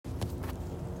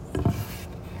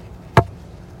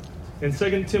In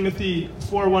 2 Timothy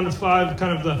 4, 1-5,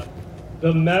 kind of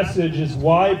the message is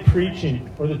why preaching,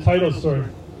 or the title, sorry.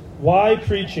 Why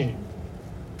preaching?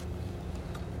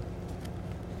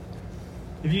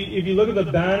 If you look at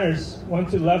the banners, one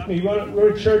to the left, we're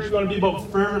a church, we want to be about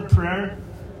fervent prayer,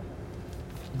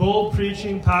 bold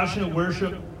preaching, passionate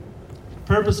worship,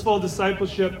 purposeful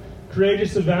discipleship,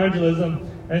 courageous evangelism,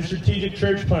 and strategic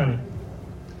church planning.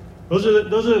 Those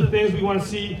are the things we want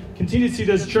to continue to see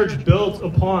this church built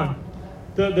upon.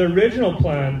 The original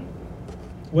plan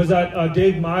was that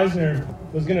Dave Meisner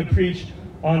was going to preach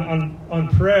on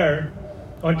prayer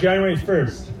on January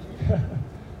 1st.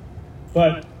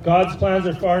 But God's plans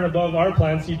are far and above our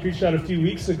plans. He preached that a few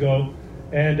weeks ago,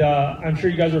 and I'm sure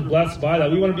you guys were blessed by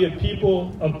that. We want to be a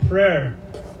people of prayer.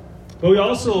 But we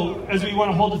also, as we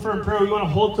want to hold to firm prayer, we want to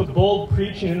hold to bold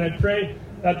preaching. And I pray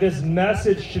that this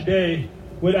message today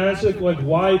would answer, like,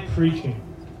 why preaching?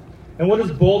 And what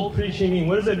does bold preaching mean?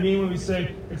 What does it mean when we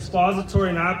say expository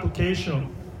and applicational?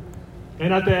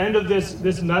 And at the end of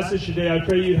this message today, I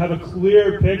pray you'd have a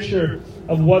clear picture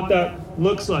of what that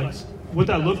looks like. What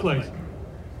that looked like.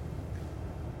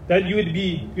 That you'd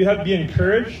have to be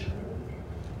encouraged,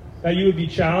 that you would be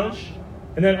challenged,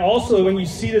 and then also when you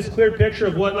see this clear picture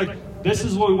of what, like, this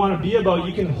is what we want to be about,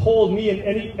 you can hold me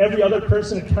and every other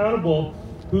person accountable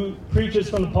who preaches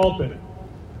from the pulpit,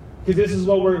 because this is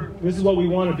what we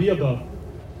want to be about.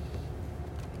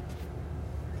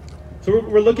 So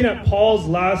we're looking at Paul's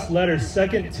last letter,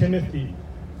 2 Timothy.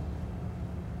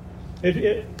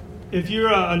 If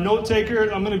you're a note taker,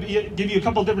 I'm going to give you a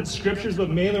couple different scriptures, but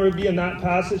mainly we'll be in that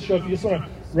passage. So if you just want to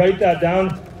write that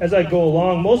down as I go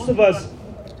along. Most of us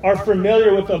are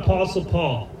familiar with the Apostle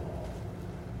Paul.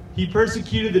 He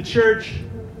persecuted the church.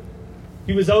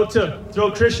 He was out to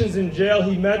throw Christians in jail.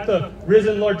 He met the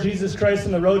risen Lord Jesus Christ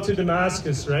on the road to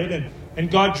Damascus, right?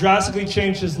 And God drastically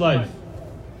changed his life.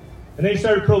 And then he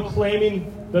started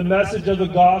proclaiming the message of the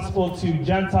gospel to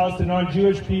Gentiles, to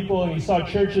non-Jewish people, and he saw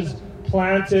churches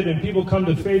planted and people come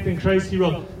to faith in Christ. He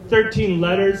wrote 13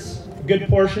 letters, a good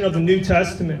portion of the New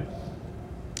Testament.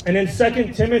 And in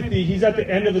 2 Timothy, he's at the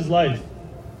end of his life.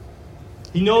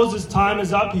 He knows his time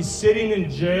is up. He's sitting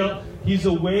in jail. He's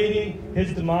awaiting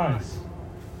his demise.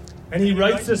 And he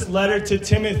writes this letter to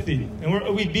Timothy.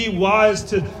 And we'd be wise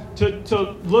to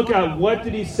look at what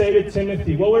did he say to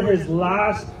Timothy? What were his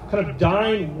last kind of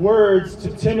dying words to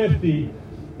Timothy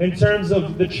in terms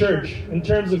of the church, in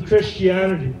terms of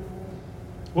Christianity?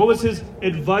 What was his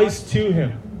advice to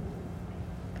him?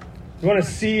 We want to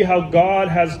see how God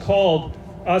has called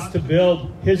us to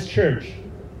build his church.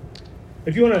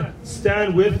 If you want to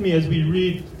stand with me as we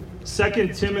read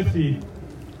 2 Timothy,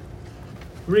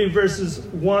 read verses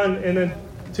 1 and then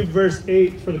to verse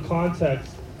 8 for the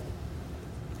context.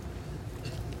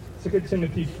 2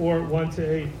 Timothy 4,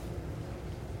 1-8.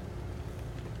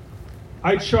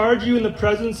 I charge you in the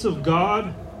presence of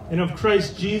God and of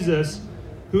Christ Jesus,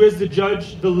 who is to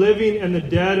judge the living and the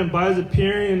dead, and by his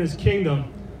appearing in his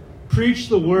kingdom, preach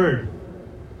the word.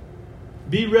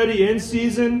 Be ready in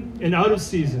season and out of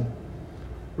season.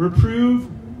 Reprove,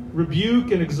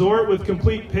 rebuke, and exhort with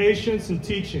complete patience and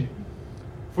teaching.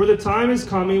 For the time is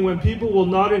coming when people will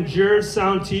not endure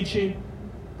sound teaching,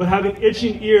 but having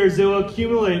itching ears, they will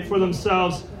accumulate for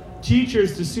themselves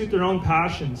teachers to suit their own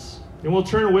passions, and will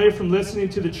turn away from listening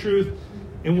to the truth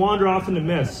and wander off into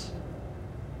myths.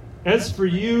 As for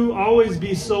you, always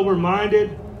be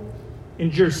sober-minded,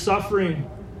 endure suffering,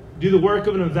 do the work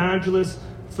of an evangelist,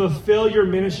 fulfill your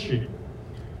ministry.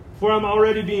 For I'm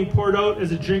already being poured out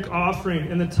as a drink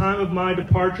offering, and the time of my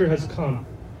departure has come.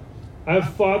 I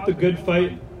have fought the good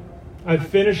fight. I've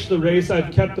finished the race.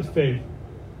 I've kept the faith.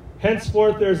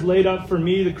 Henceforth there is laid up for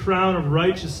me the crown of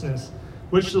righteousness,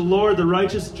 which the Lord, the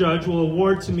righteous judge, will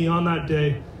award to me on that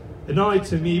day, and not only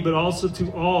to me, but also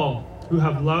to all who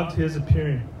have loved his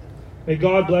appearing. May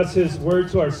God bless his word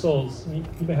to our souls. You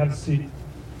may have a seat.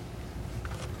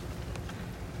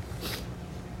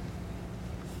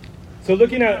 So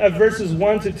looking at verses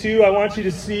 1-2, I want you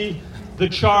to see the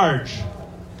charge.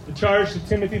 The charge to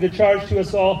Timothy, the charge to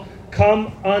us all.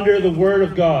 Come under the word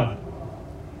of God.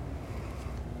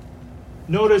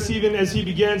 Notice even as he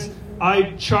begins,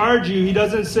 I charge you, he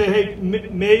doesn't say, hey,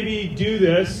 maybe do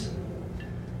this.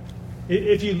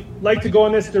 If you like to go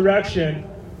in this direction,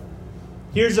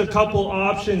 here's a couple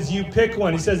options. You pick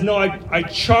one. He says, no, I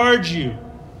charge you.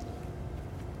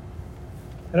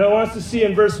 And I want us to see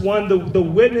in verse 1 the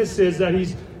witnesses that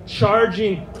he's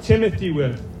charging Timothy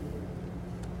with.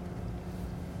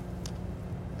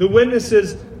 The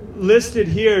witnesses listed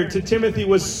here to Timothy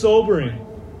was sobering.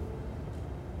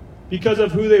 because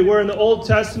of who they were. In the Old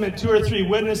Testament, 2 or 3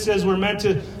 witnesses were meant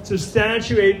to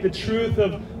substantiate the truth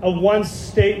of one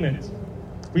statement.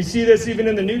 We see this even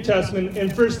in the New Testament. In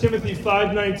 1 Timothy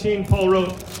 5:19, Paul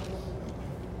wrote,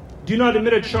 "Do not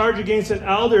admit a charge against an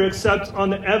elder except on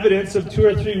the evidence of 2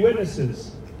 or 3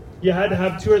 witnesses." You had to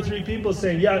have 2 or 3 people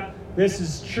saying, yeah, this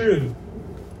is true.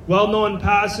 Well-known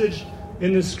passage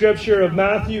in the scripture of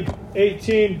Matthew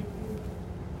 18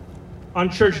 on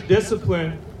church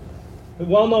discipline. A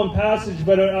well-known passage,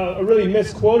 but a really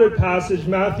misquoted passage.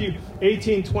 Matthew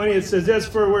 18:20, it says this,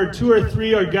 "For where 2 or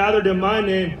 3 are gathered in my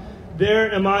name,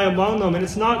 there am I among them." And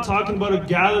it's not talking about a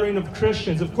gathering of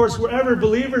Christians. Of course, wherever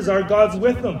believers are, God's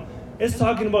with them. It's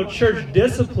talking about church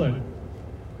discipline,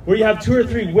 where you have 2 or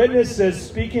 3 witnesses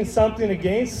speaking something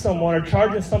against someone or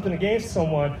charging something against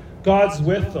someone. God's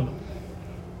with them.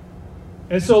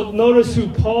 And so notice who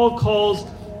Paul calls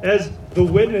as the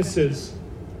witnesses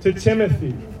to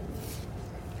Timothy.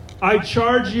 "I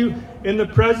charge you in the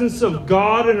presence of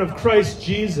God and of Christ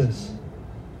Jesus."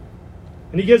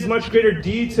 And he gives much greater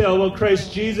detail about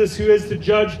Christ Jesus, who is to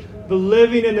judge the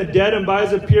living and the dead, and by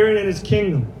his appearing in his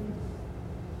kingdom.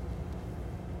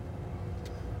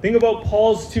 Think about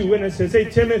Paul's 2 witnesses. "Hey,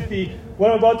 Timothy,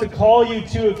 what I'm about to call you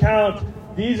to account,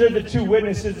 these are the 2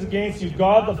 witnesses against you,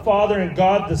 God the Father and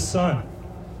God the Son."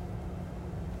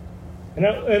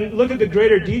 And look at the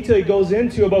greater detail he goes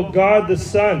into about God the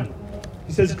Son.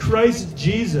 He says, "Christ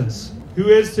Jesus, who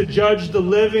is to judge the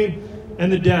living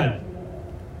and the dead."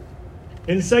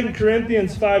 In 2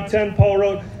 Corinthians 5:10, Paul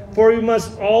wrote, "For we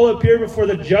must all appear before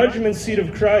the judgment seat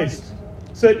of Christ,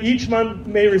 so that each one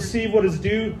may receive what is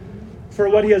due for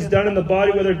what he has done in the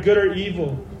body, whether good or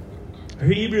evil." Or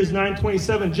Hebrews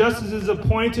 9:27, "Just as it is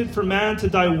appointed for man to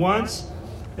die once,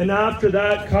 and after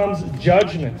that comes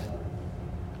judgment."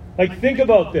 Like, think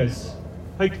about this.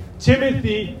 Like,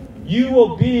 Timothy, you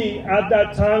will be at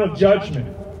that time of judgment.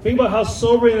 Think about how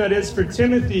sobering that is for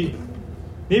Timothy.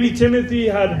 Maybe Timothy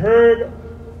had heard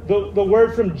the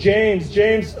word from James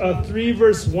 3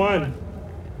 verse 1,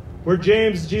 where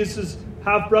James, Jesus'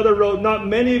 half-brother, wrote, "Not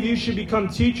many of you should become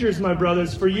teachers, my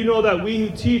brothers, for you know that we who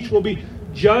teach will be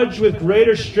judged with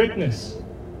greater strictness."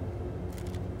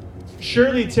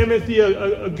 Surely Timothy,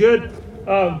 a good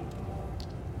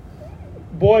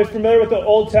boy familiar with the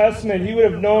Old Testament, he would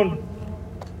have known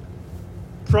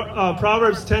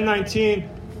Proverbs 10:19,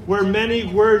 "Where many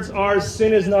words are,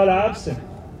 sin is not absent."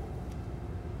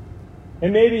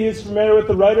 And maybe he's familiar with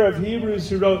the writer of Hebrews,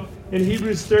 who wrote in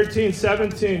Hebrews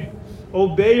 13:17,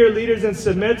 "Obey your leaders and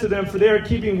submit to them, for they are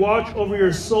keeping watch over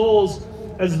your souls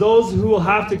as those who will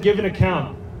have to give an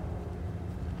account."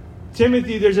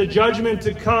 Timothy, there's a judgment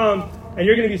to come, and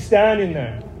you're going to be standing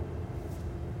there.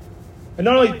 And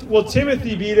not only will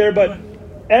Timothy be there, but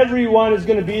everyone is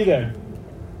going to be there.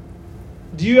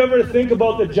 Do you ever think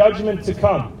about the judgment to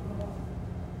come?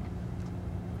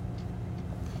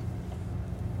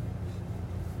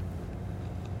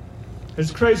 As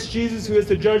Christ Jesus, who is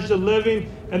to judge the living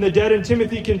and the dead, and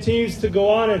Timothy continues to go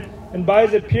on, and by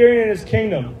his appearing in his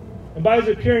kingdom, and by his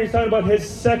appearing, he's talking about his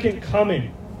second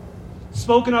coming,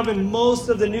 spoken of in most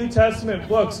of the New Testament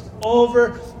books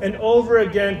over and over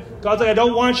again. God's like, I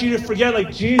don't want you to forget, like,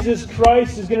 Jesus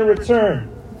Christ is going to return.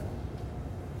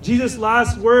 Jesus'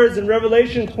 last words in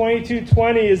Revelation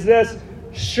 22:20 is this: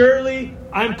 "Surely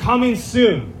I'm coming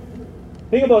soon."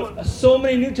 Think about so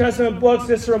many New Testament books,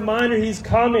 this reminder he's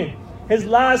coming. His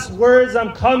last words,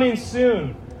 "I'm coming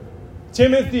soon."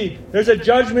 Timothy, there's a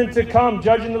judgment to come,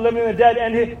 judging the living and the dead,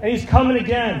 and he's coming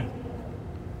again.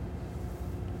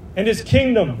 And his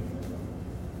kingdom,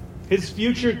 his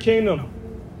future kingdom.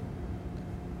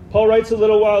 Paul writes a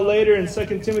little while later in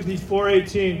 2 Timothy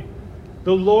 4:18,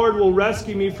 "The Lord will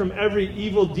rescue me from every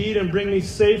evil deed and bring me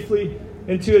safely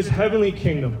into his heavenly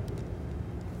kingdom."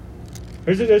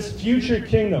 There's this future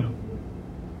kingdom.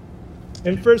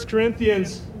 In 1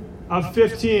 Corinthians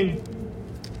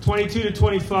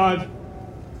 15:22-25,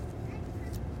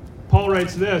 Paul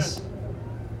writes this: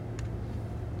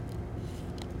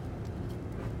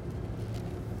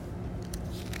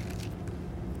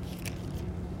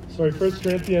 Sorry, 1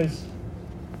 Corinthians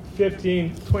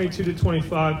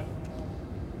 15:22-25.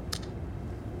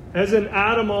 "As in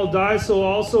Adam all die, so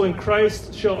also in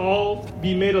Christ shall all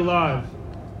be made alive,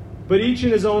 but each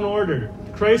in his own order.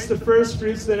 Christ the first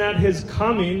fruits, then at his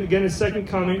coming," again his second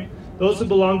coming, "those who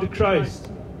belong to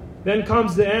Christ. Then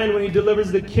comes the end, when he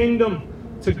delivers the kingdom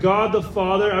to God the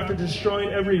Father, after destroying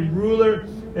every ruler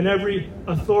and every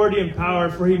authority and power,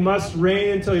 for he must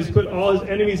reign until he's put all his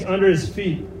enemies under his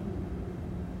feet."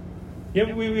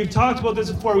 Yet we've talked about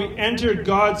this before. We enter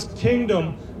God's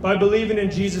kingdom by believing in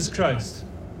Jesus Christ.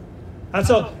 That's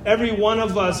how every one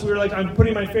of us, we were like, I'm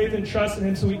putting my faith and trust in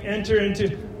him, so we enter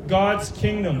into God's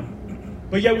kingdom.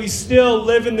 But yet we still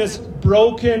live in this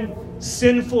broken,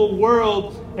 sinful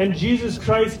world, and Jesus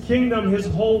Christ's kingdom, his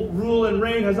whole rule and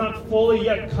reign, has not fully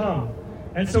yet come.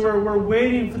 And so we're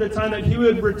waiting for the time that he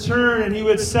would return and he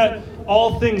would set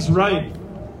all things right.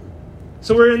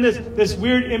 So we're in this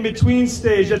weird in-between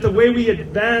stage, that the way we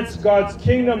advance God's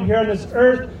kingdom here on this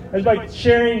earth is by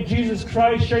sharing Jesus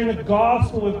Christ, sharing the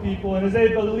gospel with people. And as they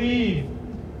believe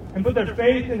and put their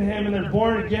faith in him and they're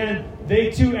born again,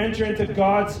 they too enter into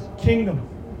God's kingdom.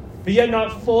 But yet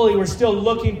not fully. We're still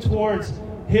looking towards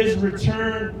his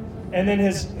return and then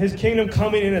his kingdom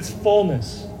coming in its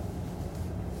fullness.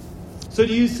 So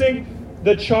do you think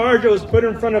the charge that was put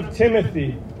in front of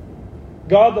Timothy,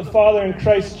 God the Father in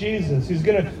Christ Jesus, who's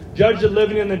going to judge the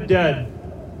living and the dead,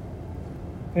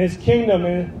 and his kingdom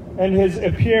and his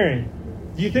appearing,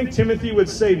 do you think Timothy would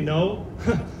say no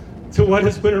to what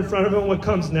is put in front of him, what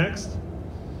comes next?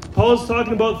 Paul is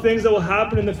talking about things that will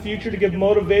happen in the future to give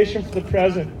motivation for the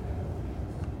present.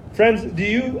 Friends, do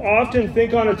you often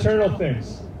think on eternal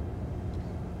things?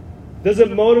 Does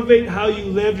it motivate how you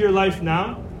live your life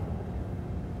now?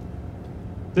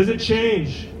 Does it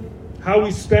change how we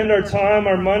spend our time,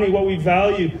 our money, what we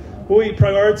value, what we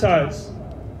prioritize?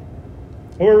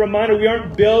 And we're reminded we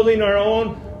aren't building our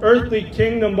own earthly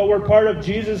kingdom, but we're part of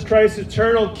Jesus Christ's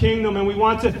eternal kingdom, and we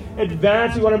want to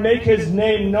advance. We want to make his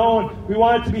name known. We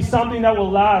want it to be something that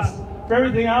will last. For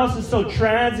everything else is so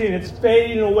transient, it's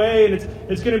fading away, and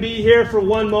it's going to be here for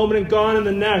one moment and gone in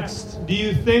the next. Do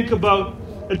you think about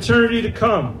eternity to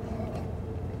come?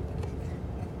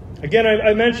 Again,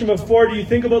 I mentioned before, do you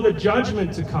think about the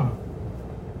judgment to come?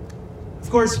 Of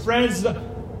course, friends,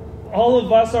 all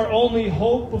of us, our only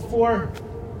hope before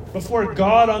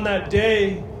God on that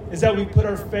day is that we put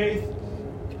our faith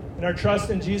and our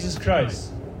trust in Jesus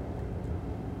Christ.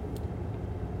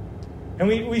 And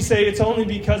we say it's only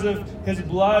because of his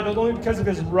blood, only because of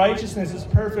his righteousness, his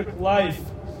perfect life,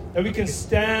 that we can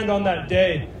stand on that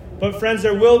day. But friends,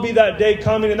 there will be that day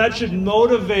coming, and that should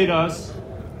motivate us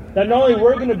that not only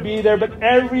we're going to be there, but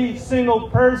every single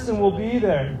person will be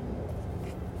there.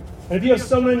 And if you have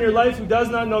someone in your life who does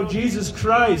not know Jesus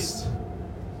Christ,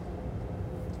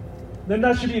 then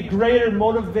that should be a greater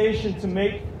motivation to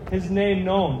make his name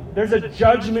known. There's a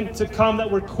judgment to come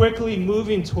that we're quickly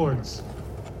moving towards.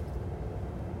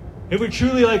 If we're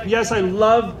truly like, yes, I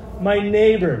love my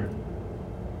neighbor,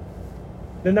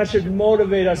 then that should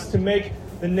motivate us to make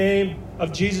the name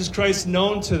of Jesus Christ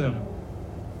known to them,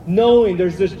 knowing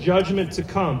there's this judgment to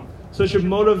come. So it should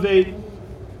motivate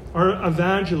our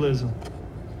evangelism.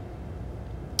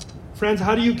 Friends,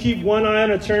 how do you keep one eye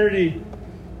on eternity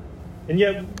and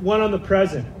yet one on the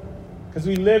present? Because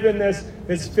we live in this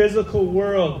physical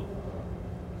world.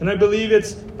 And I believe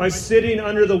it's by sitting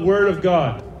under the Word of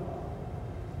God.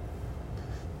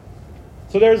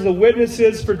 So there's the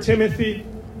witnesses for Timothy,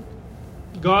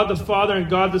 God the Father and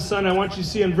God the Son. I want you to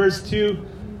see in verse 2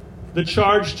 the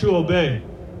charge to obey.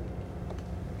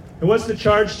 And what's the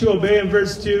charge to obey in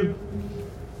verse 2?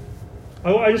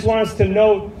 I just want us to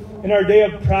note, in our day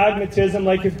of pragmatism,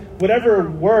 like if whatever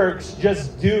works,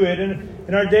 just do it. And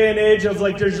in our day and age of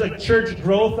there's church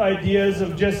growth ideas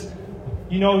of just,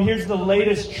 here's the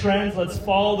latest trends, let's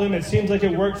follow them. It seems like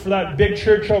it worked for that big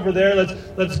church over there.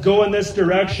 Let's go in this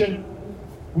direction.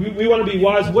 We want to be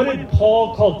wise. What did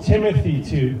Paul call Timothy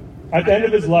to at the end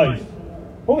of his life?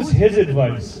 What was his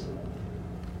advice?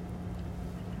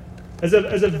 As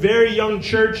a very young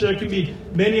church, there can be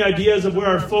many ideas of where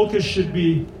our focus should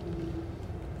be.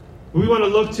 We want to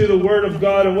look to the Word of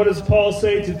God. And what does Paul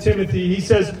say to Timothy? He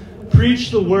says,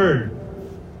 preach the Word.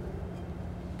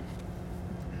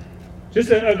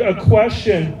 Just a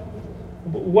question.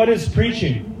 What is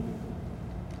preaching?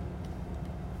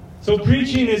 So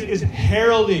preaching is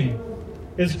heralding,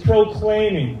 is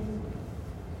proclaiming.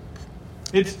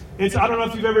 It's I don't know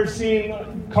if you've ever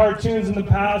seen cartoons in the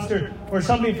past or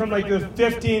something from the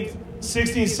 15th,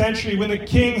 16th century when the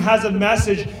king has a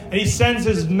message and he sends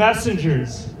his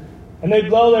messengers and they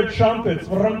blow their trumpets.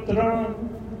 They're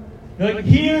like,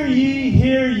 hear ye,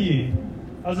 hear ye.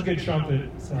 That was a good trumpet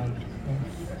sound.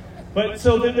 But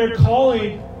so they're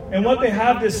calling, and what they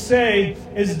have to say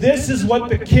is, this is what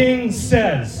the king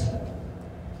says.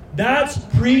 That's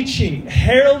preaching,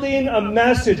 heralding a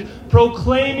message,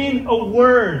 proclaiming a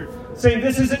word, saying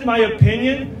this isn't my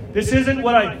opinion, this isn't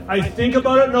what I think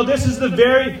about it. No, this is the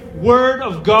very word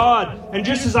of God. And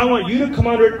just as I want you to come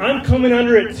under it, I'm coming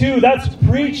under it too. That's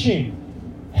preaching,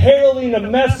 heralding a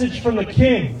message from the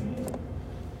king.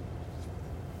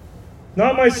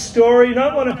 Not my story,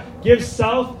 not want to give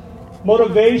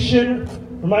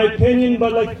self-motivation or my opinion,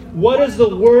 but like, what does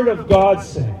the Word of God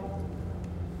say?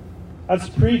 That's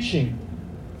preaching.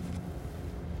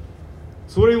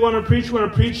 So what do we want to preach? We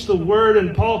want to preach the Word.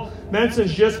 And Paul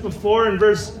mentions just before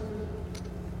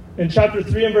in chapter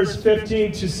 3 and verse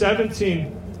 15 to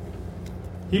 17,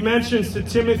 he mentions to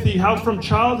Timothy how from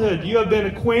childhood you have been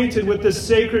acquainted with the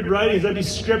sacred writings, that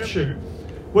is Scripture,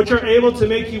 which are able to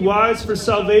make you wise for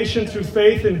salvation through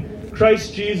faith in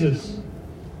Christ Jesus.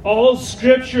 All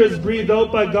Scripture is breathed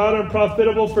out by God and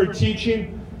profitable for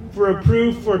teaching, for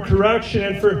reproof, for correction,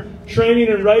 and for training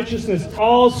in righteousness.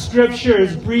 All Scripture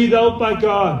is breathed out by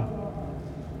God,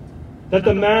 that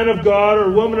the man of God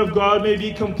or woman of God may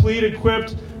be complete,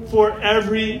 equipped for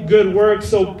every good work.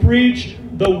 So preach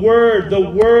the Word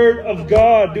of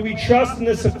God. Do we trust in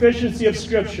the sufficiency of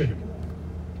Scripture?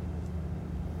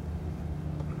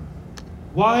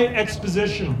 Why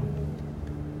expositional?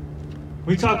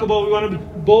 We talk about we want to be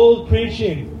bold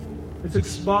preaching. It's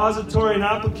expository and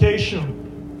applicational.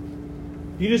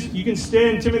 You can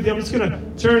stay in Timothy. I'm just going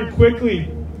to turn quickly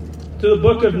to the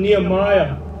book of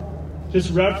Nehemiah.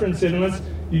 Just reference it, unless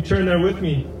you turn there with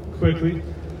me quickly.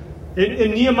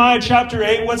 In Nehemiah chapter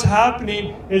 8, what's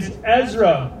happening is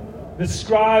Ezra, the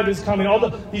scribe, is coming.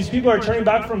 These people are turning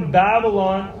back from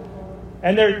Babylon,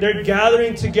 and they're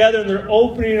gathering together and they're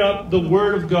opening up the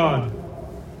Word of God.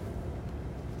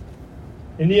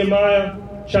 In Nehemiah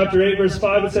chapter 8, verse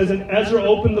 5, it says, "And Ezra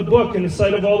opened the book in the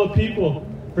sight of all the people,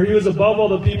 for he was above all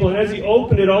the people. And as he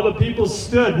opened it, all the people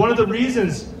stood." One of the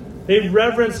reasons they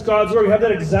reverence God's Word, we have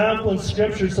that example in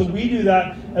Scripture, so we do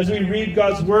that as we read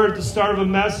God's Word at the start of a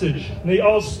message. And they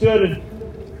all stood,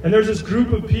 and there's this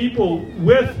group of people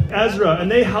with Ezra,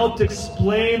 and they helped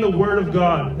explain the Word of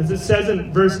God. As it says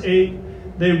in verse 8,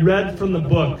 they read from the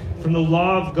book, from the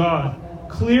law of God,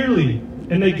 clearly,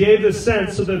 and they gave the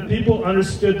sense so that people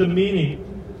understood the meaning.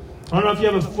 I don't know if you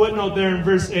have a footnote there in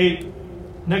verse 8,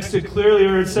 next to clearly,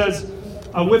 or it says,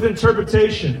 with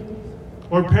interpretation,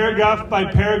 or paragraph by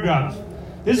paragraph.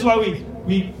 This is why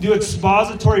we do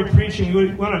expository preaching.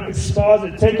 We want to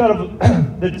exposit, take out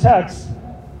of the text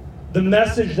the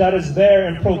message that is there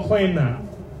and proclaim that.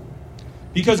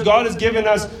 Because God has given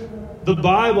us the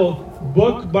Bible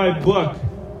book by book,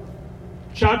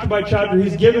 chapter by chapter.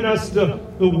 He's given us the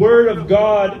Word of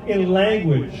God in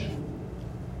language.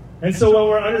 And so when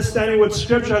we're understanding what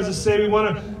Scripture has to say, we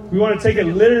want to take it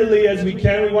literally as we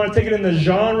can. We want to take it in the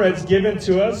genre it's given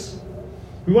to us.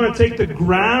 We want to take the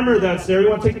grammar that's there. We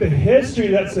want to take the history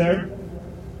that's there.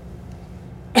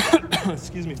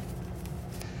 Excuse me.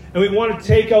 And we want to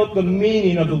take out the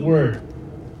meaning of the Word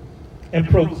and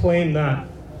proclaim that.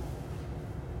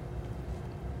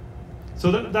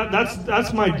 So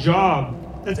that's my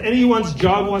job. That's anyone's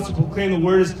job who wants to proclaim the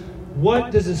Word, is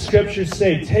what does the Scripture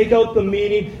say? Take out the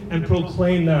meaning and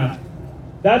proclaim that.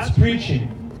 That's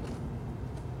preaching.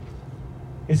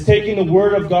 It's taking the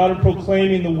Word of God and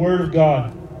proclaiming the Word of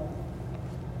God.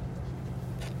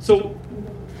 So,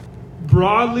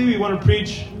 broadly, we want to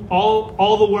preach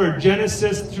all the Word,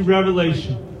 Genesis through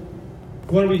Revelation.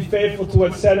 We want to be faithful to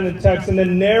what's said in the text. And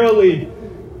then narrowly,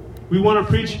 we want to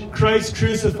preach Christ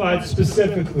crucified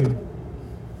specifically.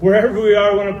 Wherever we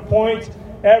are, we want to point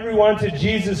everyone to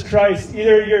Jesus Christ.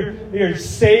 Either your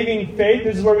saving faith,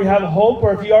 this is where we have hope,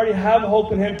 or if you already have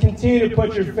hope in Him, continue to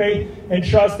put your faith and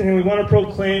trust in Him. We want to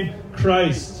proclaim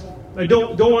Christ. I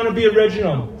don't want to be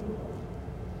original.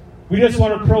 We just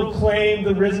want to proclaim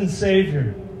the risen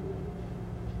Savior.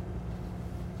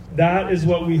 That is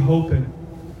what we hope in.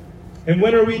 And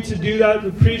when are we to do that?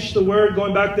 To preach the Word,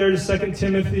 going back there to 2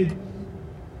 Timothy.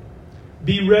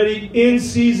 Be ready in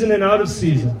season and out of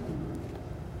season.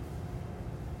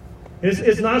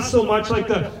 It's not so much like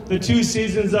the two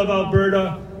seasons of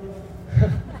Alberta,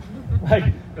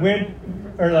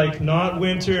 like not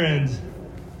winter and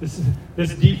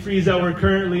this deep freeze that we're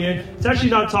currently in. It's actually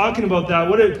not talking about that.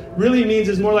 What it really means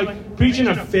is more like preaching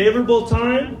a favorable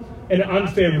time and an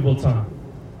unfavorable time.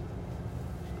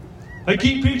 Like,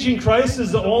 keep preaching Christ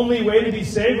is the only way to be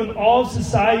saved, when all of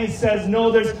society says,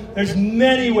 no, there's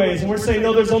many ways. And we're saying,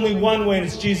 no, there's only one way, and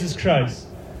it's Jesus Christ.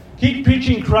 Keep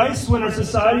preaching Christ when our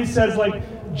society says, like,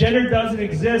 gender doesn't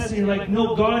exist. And you're like,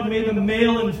 no, God made them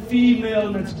male and female,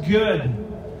 and that's good.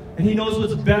 And He knows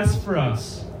what's best for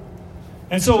us.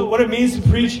 And so what it means to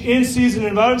preach in season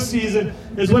and out of season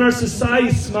is when our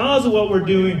society smiles at what we're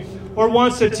doing, or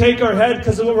wants to take our head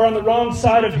because we're on the wrong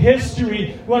side of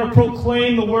history, we want to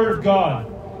proclaim the Word of God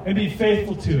and be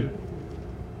faithful to it.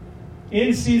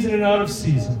 In season and out of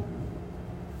season.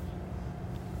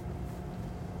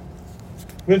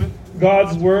 With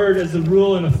God's Word as the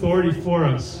rule and authority for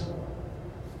us.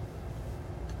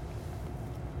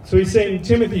 So he's saying,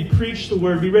 Timothy, preach the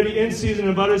word. Be ready in season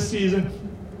and out of season.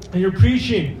 And your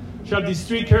preaching should have these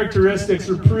three characteristics: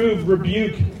 reprove,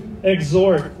 rebuke, and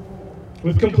exhort,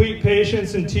 with complete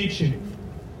patience and teaching.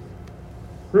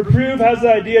 Reprove has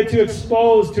the idea to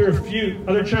expose, to refute.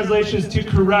 Other translations, to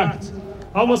correct.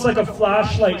 Almost like a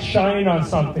flashlight shining on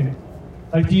something.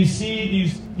 Like, do you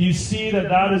see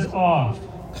that is off?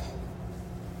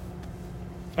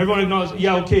 Everyone acknowledges,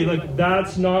 yeah, okay, like,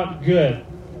 that's not good.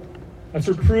 That's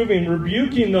reproving.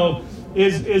 Rebuking, though,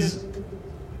 is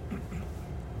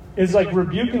like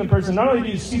rebuking the person. Not only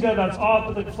do you see that's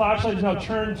off, but the flashlight is now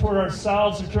turned toward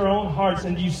ourselves or to our own hearts,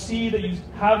 and you see that you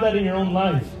have that in your own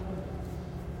life.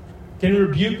 Getting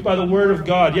rebuked by the word of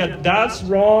God. Yeah, that's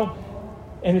wrong,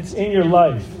 and it's in your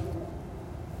life.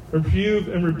 Reprove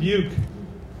and rebuke.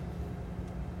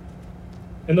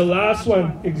 And the last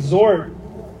one, exhort.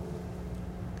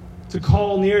 To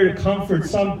call near, to comfort.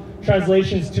 Some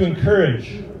translations, to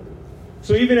encourage.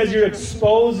 So even as you're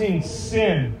exposing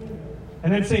sin,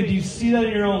 and then saying, do you see that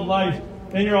in your own life?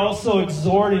 Then you're also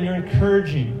exhorting, you're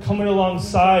encouraging, coming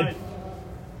alongside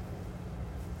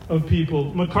of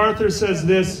people. MacArthur says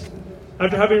this: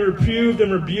 after having reproved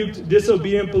and rebuked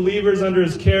disobedient believers under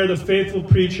his care, the faithful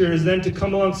preacher is then to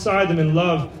come alongside them in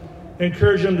love and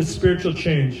encourage them to spiritual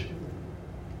change.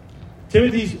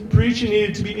 Timothy's preaching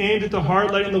needed to be aimed at the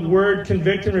heart, letting the word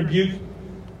convict and rebuke.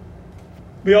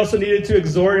 We also needed to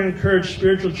exhort and encourage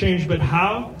spiritual change. But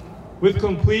how? With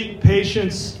complete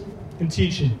patience and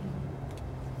teaching.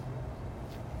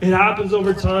 It happens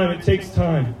over time. It takes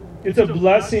time. It's a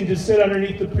blessing to sit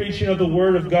underneath the preaching of the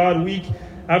Word of God week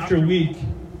after week.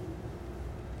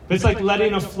 It's like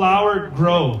letting a flower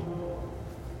grow.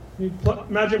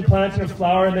 Imagine planting a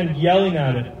flower and then yelling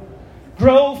at it.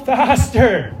 Grow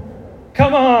faster!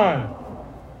 Come on!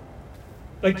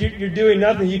 Like you're doing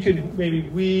nothing. You can maybe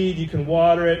weed, you can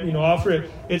water it, offer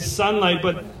it its sunlight,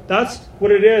 but that's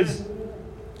what it is.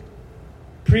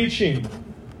 Preaching.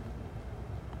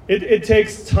 It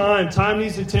takes time. Time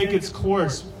needs to take its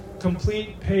course.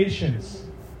 Complete patience.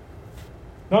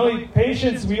 Not only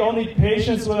patience, we all need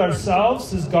patience with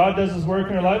ourselves as God does His work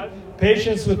in our life.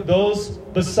 Patience with those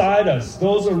beside us,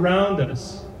 those around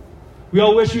us. We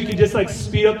all wish we could just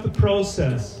speed up the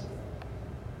process.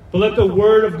 But let the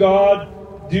Word of God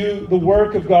do the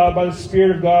work of God by the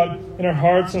Spirit of God in our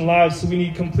hearts and lives. So we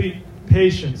need complete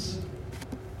patience.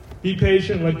 Be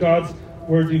patient, let God's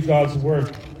Word do God's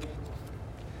work.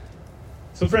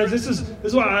 So friends, this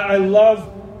is why I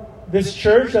love this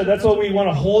church. That's what we want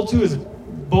to hold to, is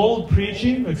bold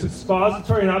preaching. It's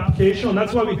expository and applicational. And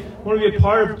that's why we want to be a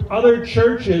part of other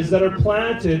churches that are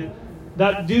planted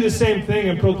that do the same thing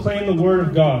and proclaim the Word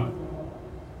of God.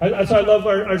 That's why I love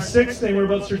our sixth thing. We're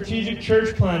about strategic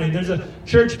church planting. There's a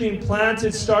church being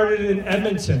planted, started in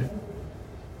Edmonton.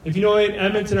 If you know in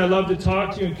Edmonton, I'd love to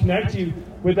talk to you and connect you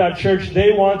with that church.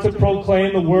 They want to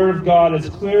proclaim the Word of God as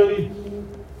clearly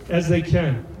as they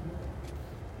can.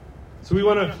 So we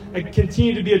want to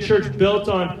continue to be a church built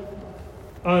on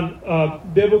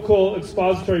biblical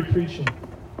expository preaching.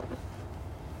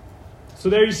 So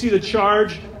there you see the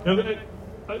charge.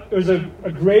 There's a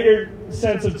greater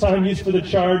sense of time used for the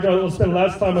charge. I'll spend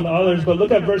less time on the others, but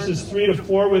look at verses 3 to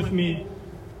 4 with me.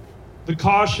 The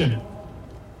caution.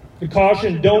 The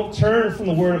caution, don't turn from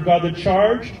the Word of God. The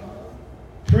charge,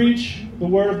 preach the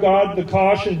Word of God. The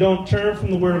caution, don't turn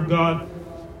from the Word of God.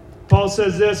 Paul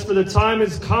says this: for the time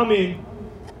is coming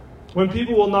when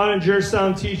people will not endure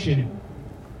sound teaching.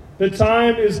 The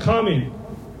time is coming.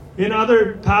 In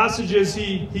other passages,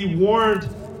 he warned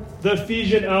the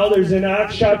Ephesian elders in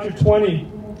Acts chapter 20,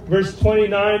 verse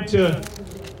 29 to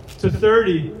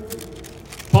 30.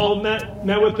 Paul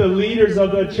met with the leaders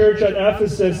of the church at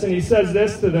Ephesus, and he says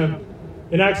this to them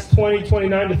in Acts 20,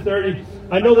 29 to 30.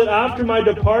 I know that after my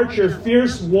departure,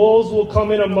 fierce wolves will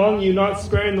come in among you, not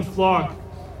sparing the flock.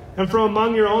 And from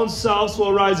among your own selves will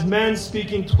arise men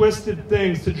speaking twisted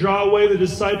things to draw away the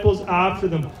disciples after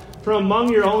them. From among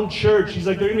your own church, he's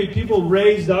like, there are going to be people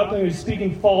raised up and they're going to be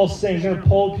speaking false things. They're going to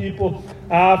pull people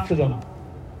after them.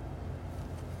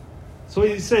 So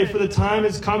he say, for the time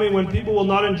is coming when people will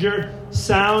not endure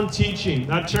sound teaching.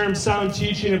 That term sound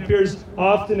teaching appears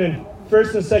often in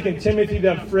 1 and 2 Timothy,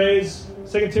 that phrase.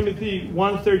 2 Timothy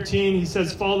 1:13, he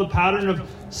says, follow the pattern of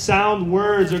sound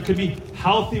words, or it could be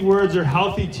healthy words or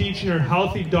healthy teaching or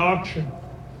healthy doctrine.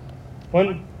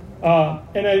 In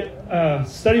a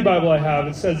study Bible I have,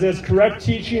 it says this: correct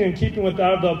teaching in keeping with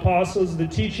that of the apostles. The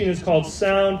teaching is called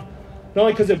sound, not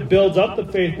only because it builds up the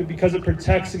faith, but because it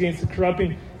protects against the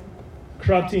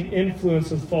corrupting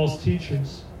influence of false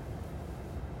teachers.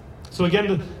 So So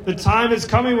again, the time is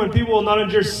coming when people will not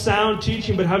endure sound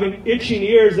teaching, but having itching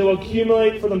ears, they will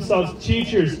accumulate for themselves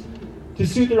teachers to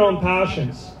suit their own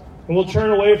passions, and will turn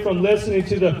away from listening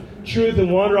to the truth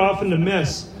and wander off into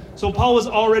myths. So Paul was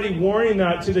already warning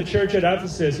that to the church at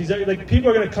Ephesus. He's like,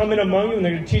 people are going to come in among you and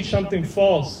they're going to teach something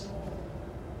false.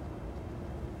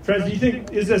 Friends, do you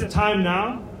think, is this time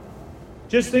now?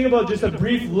 Just think about just a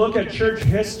brief look at church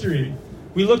history.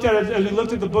 We looked at it, as we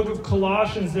looked at the book of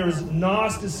Colossians, there was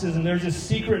Gnosticism, there's a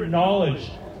secret knowledge.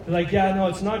 They're like, yeah, no,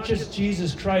 it's not just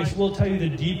Jesus Christ. We'll tell you the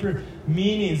deeper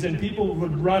meanings. And people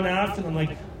would run after them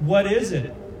like, what is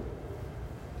it?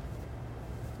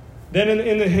 Then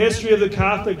in the history of the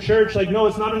Catholic Church, like, no,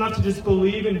 it's not enough to just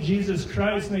believe in Jesus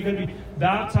Christ and you're going to be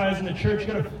baptized in the church.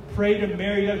 You've got to pray to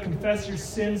Mary. You've got to confess your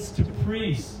sins to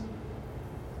priests.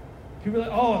 People are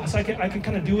like, oh, so I can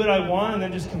kind of do what I want and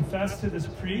then just confess to this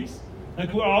priest?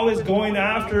 Like, we're always going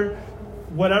after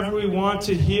whatever we want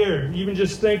to hear. Even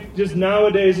just think, just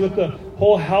nowadays with the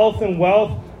whole health and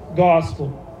wealth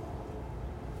gospel.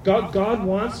 God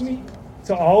wants me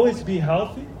to always be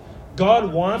healthy.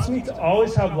 God wants me to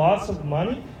always have lots of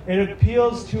money. It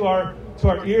appeals to our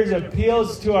ears. It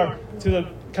appeals to the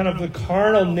kind of the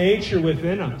carnal nature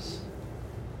within us.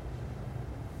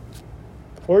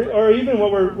 Or even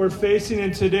what we're facing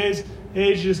in today's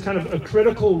age is kind of a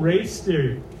critical race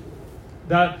theory.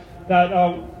 That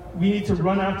we need to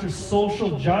run after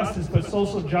social justice, but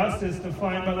social justice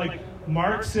defined by like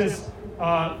Marxist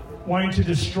wanting to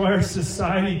destroy our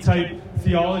society type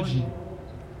theology.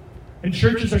 And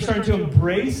churches are starting to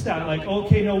embrace that. Like,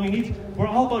 okay, no, we're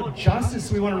all about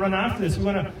justice. We want to run after this. We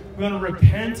want to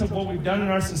repent of what we've done in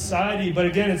our society. But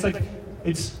again, it's like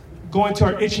it's going to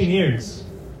our itching ears.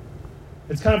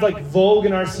 It's kind of like vogue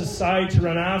in our society to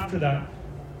run after that.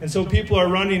 And so people are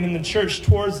running in the church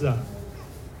towards that.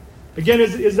 Again,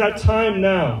 is that time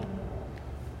now?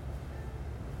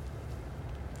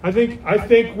 I think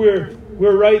we're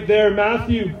right there.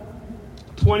 Matthew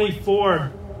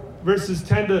 24, verses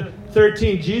 10 to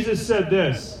 13. Jesus said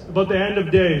this about the end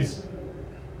of days.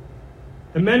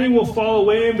 And many will fall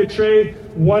away and betray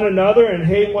one another and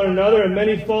hate one another, and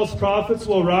many false prophets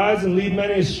will rise and lead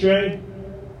many astray.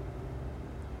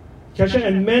 Catch it?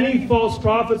 And many false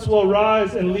prophets will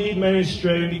rise and lead many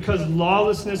astray, and because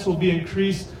lawlessness will be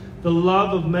increased, the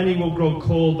love of many will grow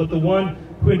cold, but the one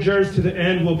who endures to the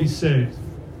end will be saved.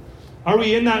 Are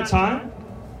we in that time?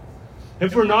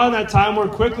 If we're not in that time, we're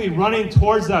quickly running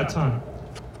towards that time.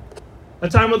 A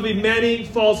time will be many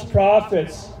false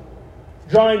prophets,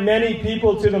 drawing many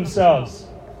people to themselves.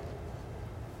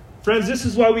 Friends, this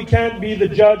is why we can't be the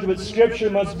judge, but Scripture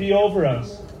must be over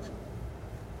us.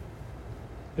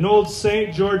 An old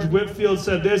St. George Whitefield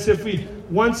said this: if we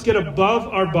once get above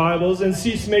our Bibles and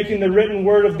cease making the written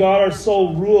word of God our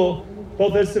sole rule,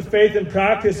 both as to faith and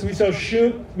practice, we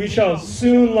shall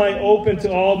soon lie open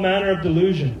to all manner of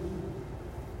delusion.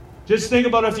 Just think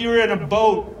about if you were in a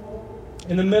boat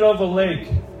in the middle of a lake,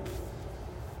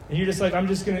 and you're just like, I'm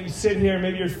just going to sit here, and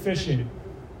maybe you're fishing.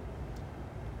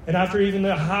 And after even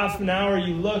a half an hour,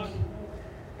 you look,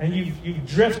 and you've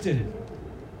drifted.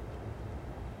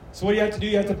 So what do you have to do?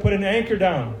 You have to put an anchor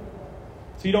down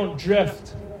so you don't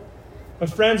drift. But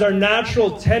friends, our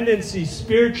natural tendency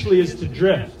spiritually is to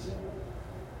drift.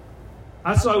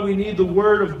 That's why we need the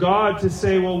Word of God to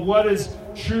say, well, what is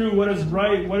true? What is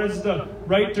right? What is the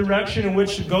right direction in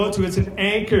which to go to? It's an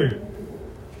anchor.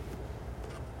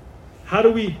 How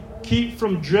do we keep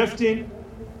from drifting?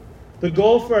 The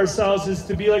goal for ourselves is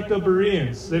to be like the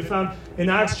Bereans. They found in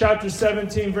Acts chapter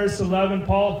 17, verse 11,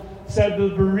 Paul said the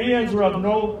Bereans were of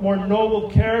no more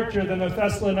noble character than the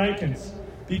Thessalonians.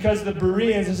 Because the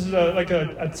Bereans, this is like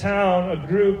a town, a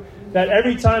group, that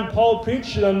every time Paul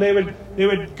preached to them, they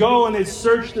would go and they'd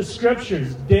search the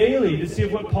Scriptures daily to see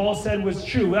if what Paul said was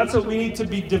true. That's what we need to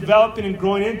be developing and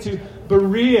growing into.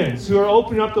 Bereans who are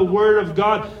opening up the Word of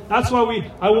God. That's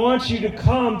why I want you to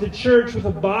come to church with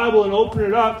a Bible and open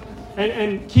it up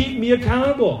and keep me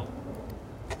accountable.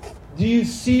 Do you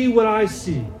see what I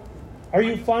see? Are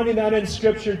you finding that in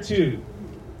Scripture too?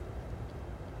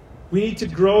 We need to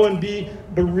grow and be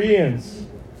Bereans.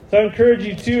 So I encourage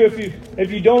you too,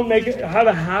 if you don't have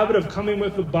a habit of coming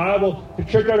with the Bible to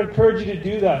church, I'd encourage you to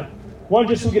do that. One,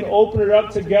 just so we can open it up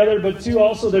together, but two,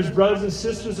 also there's brothers and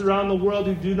sisters around the world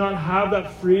who do not have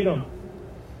that freedom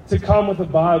to come with the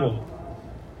Bible.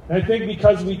 And I think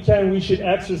because we can, we should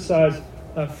exercise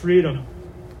that freedom.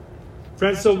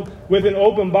 Friends, so with an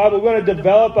open Bible, we're going to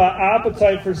develop an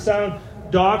appetite for sound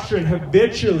doctrine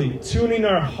habitually, tuning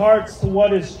our hearts to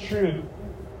what is true.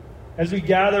 As we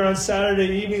gather on Saturday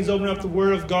evenings, open up the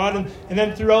Word of God, and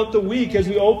then throughout the week, as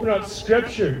we open up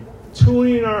Scripture,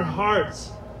 tuning our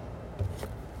hearts,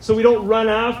 So we don't run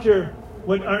after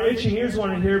what our itching ears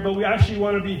want to hear, but we actually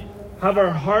want to have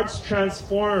our hearts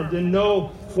transformed and know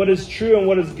what is true and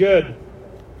what is good.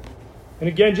 And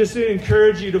again, just to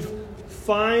encourage you to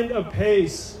find a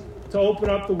pace to open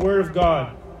up the Word of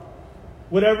God.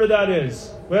 Whatever that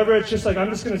is. Whatever it's just like, I'm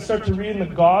just going to start to read in the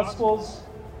Gospels.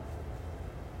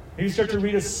 Maybe start to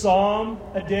read a psalm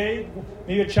a day.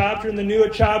 Maybe a chapter in the New, a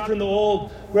chapter in the Old.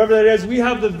 Wherever that is, we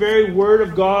have the very Word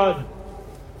of God.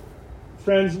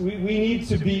 Friends, we need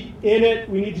to be in it.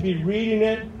 We need to be reading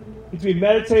it. We need to be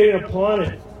meditating upon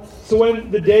it. So when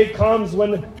the day comes,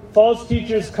 when the false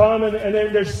teachers come and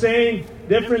they're saying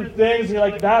different things, and you're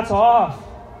like, that's off.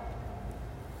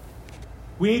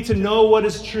 We need to know what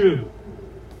is true.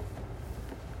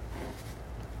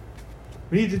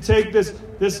 We need to take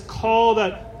this call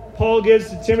that Paul gives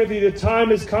to Timothy. The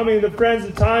time is coming. The friends,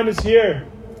 the time is here.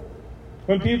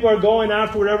 When people are going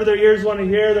after whatever their ears want to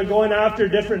hear, they're going after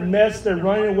different myths, they're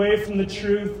running away from the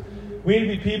truth. We need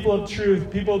to be people of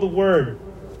truth, people of the Word.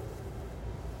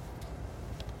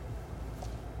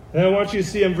 And I want you to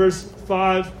see in verse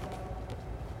 5,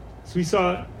 so we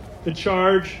saw the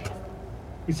charge,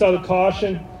 we saw the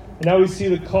caution, and now we see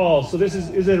the call. So this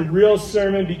is a real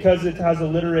sermon because it has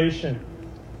alliteration.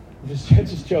 I'm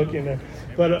just joking there.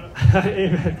 But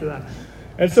amen to that.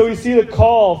 And so we see the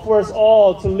call for us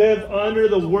all to live under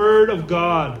the Word of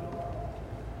God.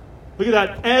 Look at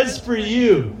that. As for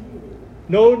you,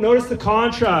 notice the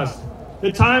contrast.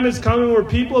 The time is coming where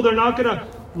people, they're not going to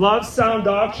love sound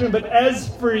doctrine, but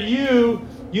as for you,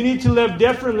 you need to live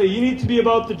differently. You need to be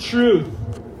about the truth.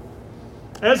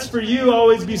 As for you,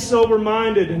 always be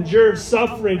sober-minded, endure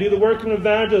suffering, do the work of an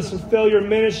evangelist, fulfill your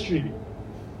ministry.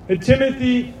 And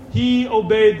Timothy, he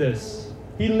obeyed this.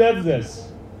 He lived this.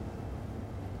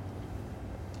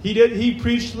 He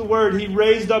preached the word. He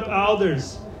raised up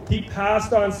elders. He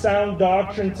passed on sound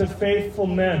doctrine to faithful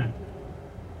men.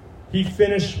 He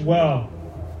finished well.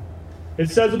 It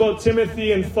says about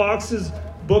Timothy in Fox's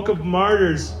Book of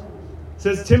Martyrs, it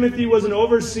says Timothy was an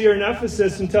overseer in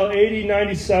Ephesus until AD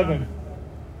 97.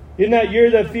 In that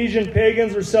year, the Ephesian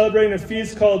pagans were celebrating a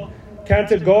feast called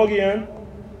Cantagogion.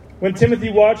 When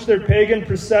Timothy watched their pagan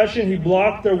procession, he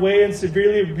blocked their way and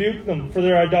severely rebuked them for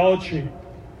their idolatry.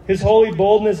 His holy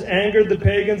boldness angered the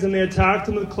pagans, and they attacked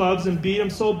him with clubs and beat him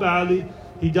so badly,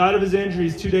 he died of his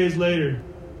injuries 2 days later.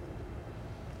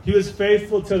 He was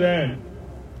faithful to the end.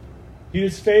 He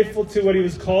was faithful to what he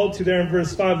was called to there in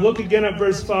verse 5. Look again at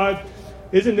verse 5.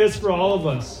 Isn't this for all of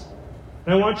us?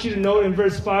 And I want you to note in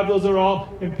verse 5, those are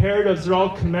all imperatives. They're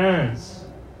all commands.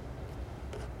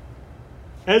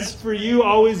 As for you,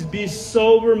 always be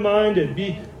sober-minded.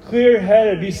 Be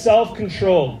clear-headed. Be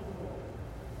self-controlled.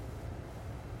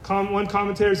 One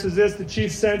commentator says this: the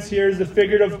chief sense here is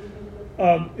figurative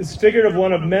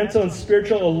one of mental and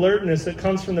spiritual alertness that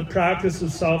comes from the practice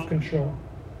of self-control.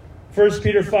 1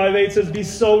 Peter 5:8 says, be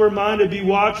sober-minded, be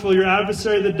watchful. Your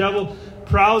adversary, the devil,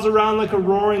 prowls around like a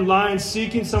roaring lion,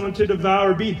 seeking someone to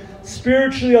devour. Be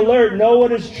spiritually alert. Know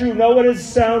what is true. Know what is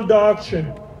sound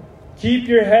doctrine. Keep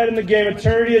your head in the game.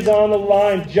 Eternity is on the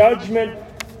line. Judgment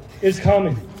is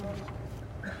coming.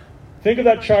 Think of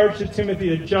that charge to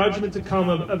Timothy, a judgment to come,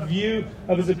 a view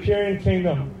of his appearing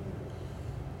kingdom.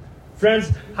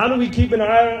 Friends, how do we keep an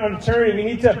eye on eternity? We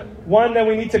need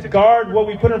to guard what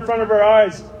we put in front of our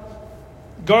eyes.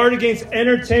 Guard against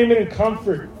entertainment and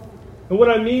comfort. And what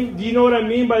I mean, do you know what I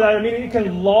mean by that? I mean, it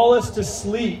can lull us to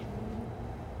sleep.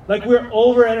 Like we're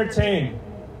over-entertained.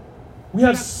 We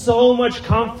have so much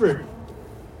comfort.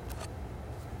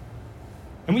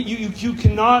 And you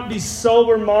cannot be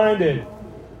sober-minded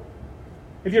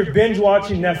if you're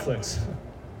binge-watching Netflix.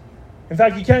 In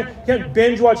fact, you can't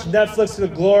binge-watch Netflix to the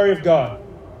glory of God.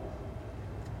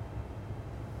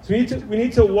 So we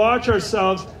need to watch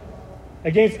ourselves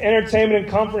against entertainment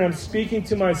and comfort. I'm speaking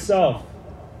to myself.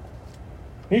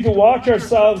 We need to watch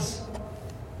ourselves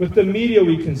with the media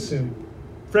we consume.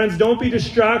 Friends, don't be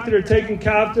distracted or taken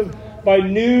captive by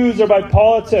news or by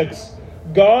politics.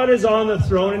 God is on the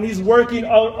throne, and He's working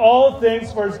out all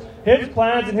things for His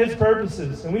plans and His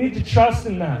purposes. And we need to trust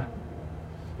in that.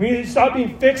 We need to stop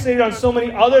being fixated on so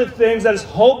many other things that is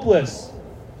hopeless,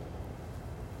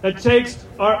 that takes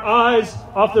our eyes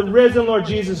off the risen Lord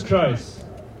Jesus Christ.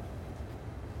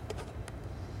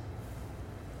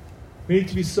 We need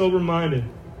to be sober-minded.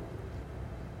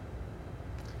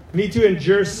 We need to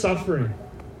endure suffering.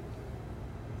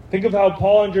 Think of how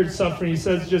Paul endured suffering. He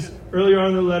says just earlier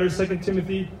on in the letter, 2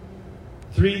 Timothy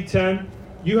 3:10,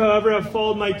 you, however, have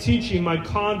followed my teaching, my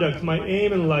conduct, my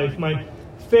aim in life, my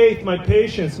faith, my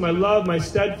patience, my love, my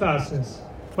steadfastness,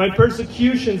 my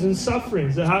persecutions and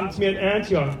sufferings that happened to me at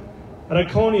Antioch, at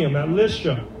Iconium, at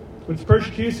Lystra, With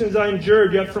persecutions I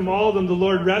endured, yet from all of them the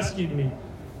Lord rescued me.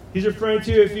 He's referring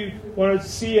to, if you want to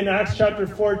see in Acts chapter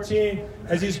 14,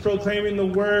 as he's proclaiming the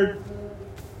word,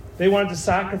 they wanted to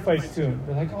sacrifice to him.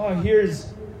 They're like, oh,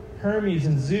 here's Hermes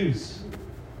and Zeus.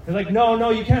 They're like, no,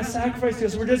 you can't sacrifice to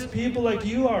us. We're just people like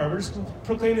you are. We're just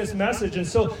proclaiming this message. And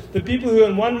so the people who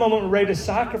in one moment were ready to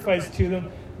sacrifice to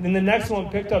them, and then the next one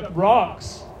picked up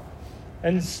rocks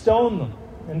and stoned them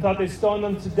and thought they stoned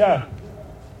them to death.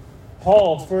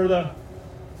 Paul, for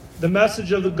the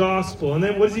message of the gospel. And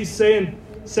then what does he say in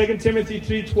 2 Timothy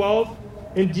 3:12?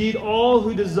 Indeed, all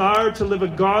who desire to live a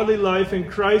godly life in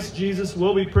Christ Jesus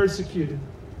will be persecuted.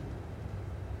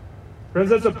 Friends,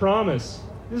 that's a promise.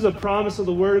 This is a promise of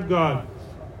the Word of God.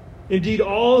 Indeed,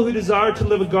 all who desire to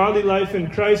live a godly life in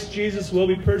Christ Jesus will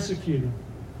be persecuted.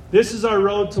 This is our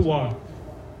road to walk.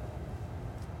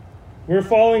 We're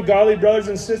following godly brothers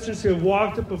and sisters who have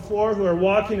walked it before, who are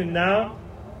walking it now.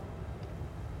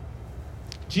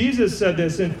 Jesus said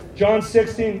this in John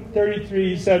 16:33.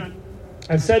 He said,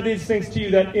 I've said these things to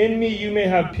you that in me you may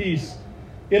have peace.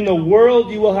 In the world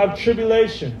you will have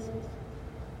tribulation.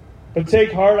 But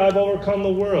take heart, I've overcome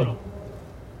the world.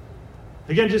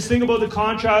 Again, just think about the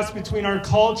contrast between our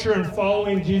culture and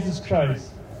following Jesus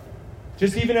Christ.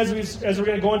 Just even as we're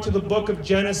going to go into the book of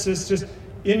Genesis, just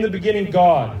in the beginning,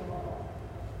 God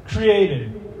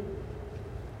created.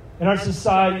 And our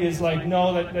society is like,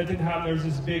 no, that didn't happen. There was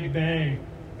this big bang,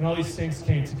 and all these things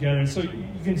came together. And so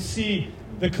you can see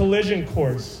the collision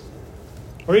course.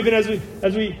 Or even as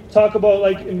we talk about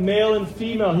like male and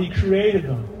female, he created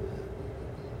them.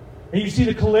 And you see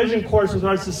the collision course with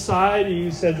our society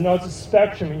who says, no, it's a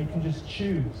spectrum and you can just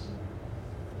choose.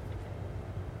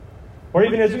 Or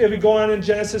even as we go on in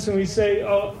Genesis and we say,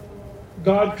 oh,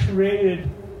 God created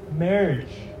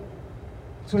marriage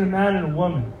between a man and a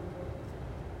woman.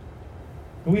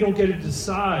 And we don't get to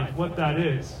decide what that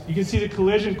is. You can see the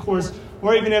collision course.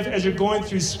 Or even as you're going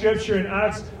through Scripture in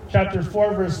Acts chapter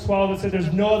 4, verse 12, it says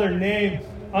there's no other name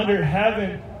under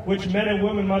heaven which men and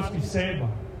women must be saved by.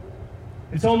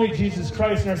 It's only Jesus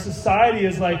Christ. And our society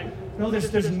is like, no,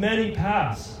 there's many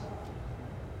paths.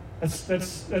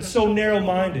 That's so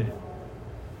narrow-minded.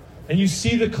 And you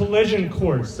see the collision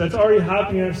course that's already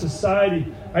happening in our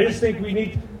society. I just think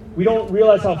we don't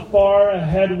realize how far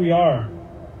ahead we are.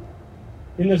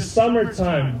 In the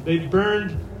summertime, they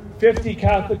burned 50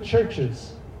 Catholic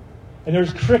churches. And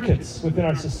there's crickets within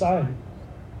our society.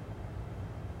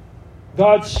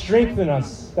 God strengthen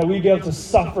us that we be able to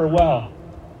suffer well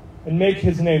and make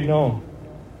his name known.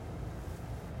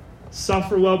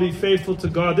 Suffer well, be faithful to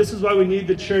God. This is why we need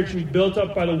the church to be built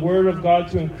up by the word of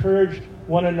God, to encourage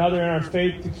one another in our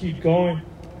faith, to keep going,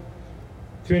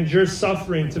 to endure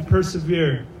suffering, to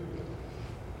persevere.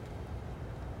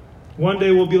 One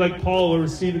day we'll be like Paul, we'll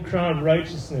receive the crown of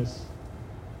righteousness.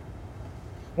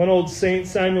 One old Saint,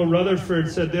 Samuel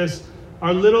Rutherford, said this: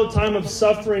 our little time of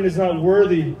suffering is not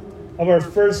worthy of our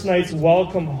first night's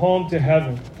welcome home to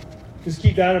heaven. Just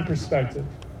keep that in perspective.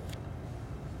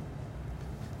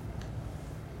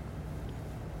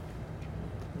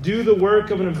 Do the work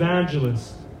of an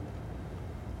evangelist.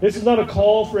 This is not a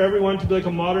call for everyone to be like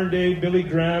a modern-day Billy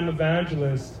Graham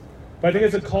evangelist, but I think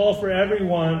it's a call for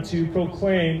everyone to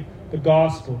proclaim the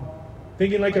gospel.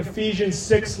 Thinking like Ephesians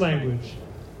 6 language.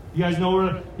 You guys know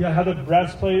where you have the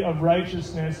breastplate of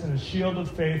righteousness and a shield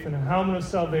of faith and a helmet of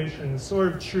salvation and the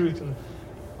sword of truth,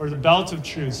 or the belt of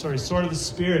truth, sword of the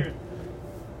Spirit.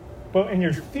 And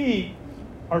your feet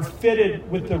are fitted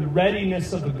with the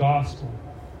readiness of the gospel.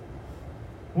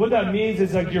 What that means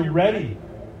is like you're ready.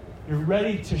 You're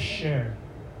ready to share.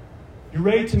 You're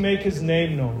ready to make his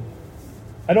name known.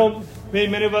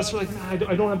 Many of us are like, I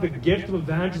don't have the gift of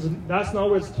evangelism. That's not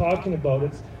what it's talking about.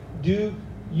 It's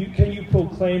can you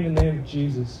proclaim the name of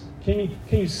Jesus? Can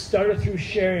you start it through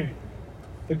sharing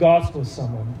the gospel with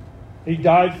someone? He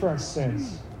died for our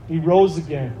sins. He rose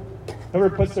again. Whoever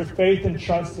puts their faith and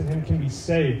trust in him can be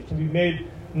saved, can be made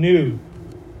new.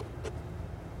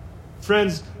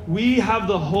 Friends, we have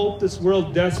the hope this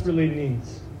world desperately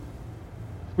needs.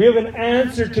 We have an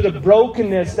answer to the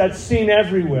brokenness that's seen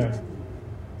everywhere.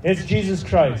 It's Jesus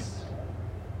Christ.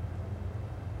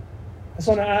 I just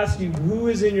want to ask you, who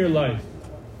is in your life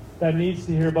that needs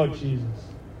to hear about Jesus?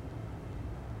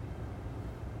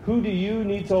 Who do you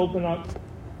need to open up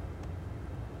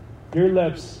your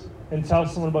lips and tell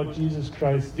someone about Jesus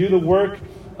Christ? Do the work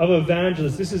of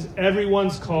evangelist. This is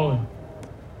everyone's calling.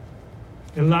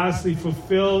 And lastly,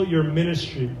 fulfill your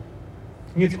ministry.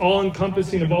 I think it's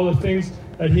all-encompassing of all the things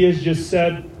that he has just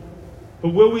said. But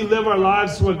will we live our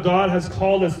lives to what God has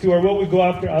called us to, or will we go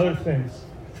after other things?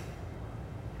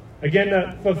 Again,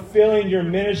 that fulfilling your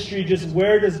ministry, just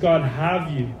where does God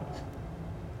have you?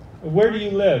 Where do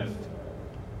you live?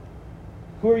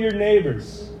 Who are your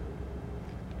neighbors?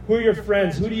 Who are your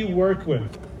friends? Who do you work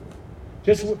with?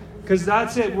 Just because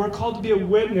that's it. We're called to be a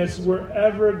witness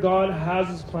wherever God has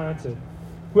us planted.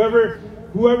 Whoever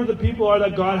the people are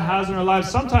that God has in our lives,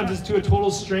 sometimes it's to a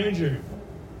total stranger.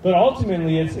 But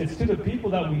ultimately, it's to the people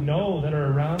that we know that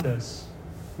are around us.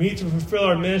 We need to fulfill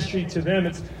our ministry to them.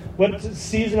 It's what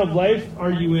season of life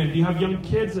are you in? Do you have young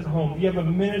kids at home? Do you have a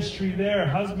ministry there?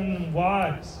 Husbands and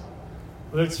wives?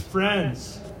 Whether it's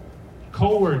friends,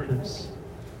 co-workers.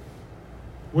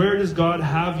 Where does God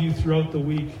have you throughout the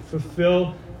week?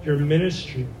 Fulfill your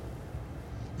ministry.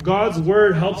 God's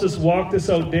word helps us walk this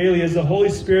out daily as the Holy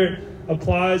Spirit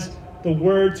applies the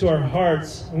word to our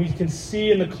hearts. And we can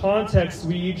see in the context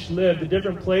we each live, the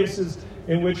different places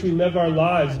in which we live our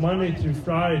lives, Monday through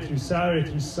Friday, through Saturday,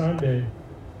 through Sunday.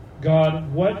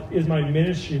 God, what is my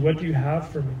ministry? What do you have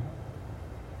for me?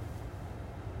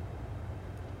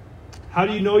 How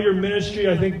do you know your ministry?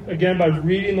 I think, again, by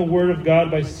reading the Word of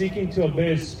God, by seeking to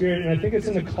obey His Spirit. And I think it's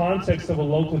in the context of a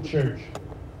local church.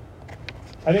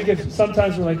 I think if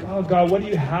sometimes we're like, oh, God, what do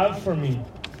you have for me?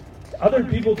 Other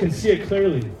people can see it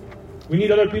clearly. We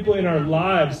need other people in our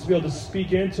lives to be able to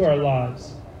speak into our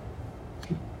lives.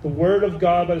 The Word of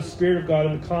God by the Spirit of God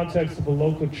in the context of a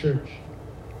local church.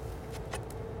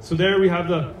 So there we have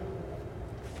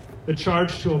the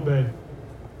charge to obey.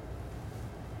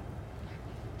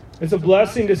 It's a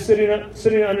blessing to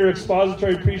sitting under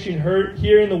expository preaching,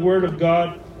 hearing the Word of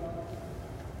God.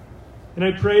 And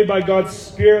I pray by God's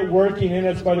Spirit working in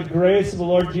us, by the grace of the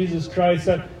Lord Jesus Christ,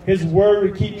 that His Word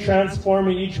would keep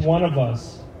transforming each one of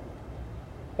us.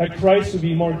 That Christ would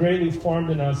be more greatly formed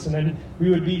in us. And then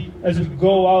we would be, as we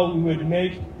go out, we would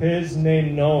make His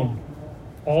name known.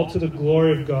 All to the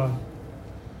glory of God.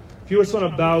 If you just want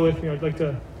to bow with me, I'd like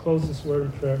to close this word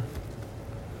in prayer.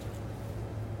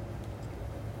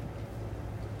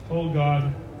 Oh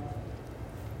God,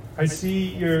 I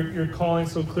see your calling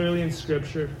so clearly in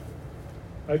Scripture.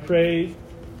 I pray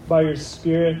by your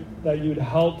Spirit that you would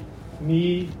help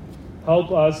me,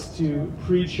 help us to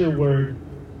preach your word.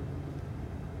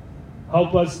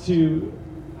 Help us to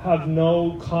have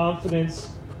no confidence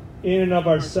in and of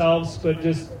ourselves, but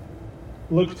just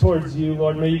look towards you,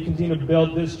 Lord. May you continue to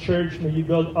build this church. May you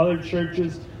build other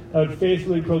churches that would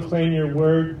faithfully proclaim your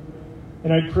word.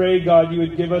 And I pray, God, you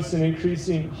would give us an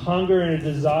increasing hunger and a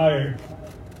desire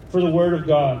for the Word of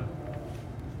God.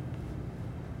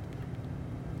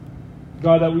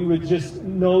 God, that we would just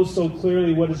know so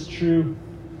clearly what is true.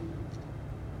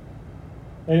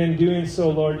 And in doing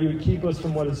so, Lord, you would keep us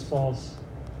from what is false.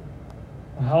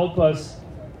 Help us,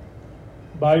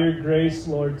 by your grace,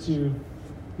 Lord, to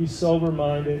be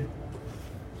sober-minded,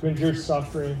 to endure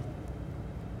suffering,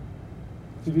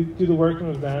 to do the work of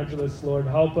evangelists, Lord.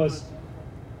 Help us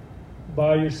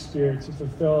by your Spirit to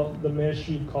fulfill the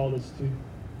ministry you've called us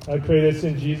to. I pray this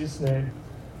in Jesus' name.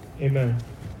 Amen.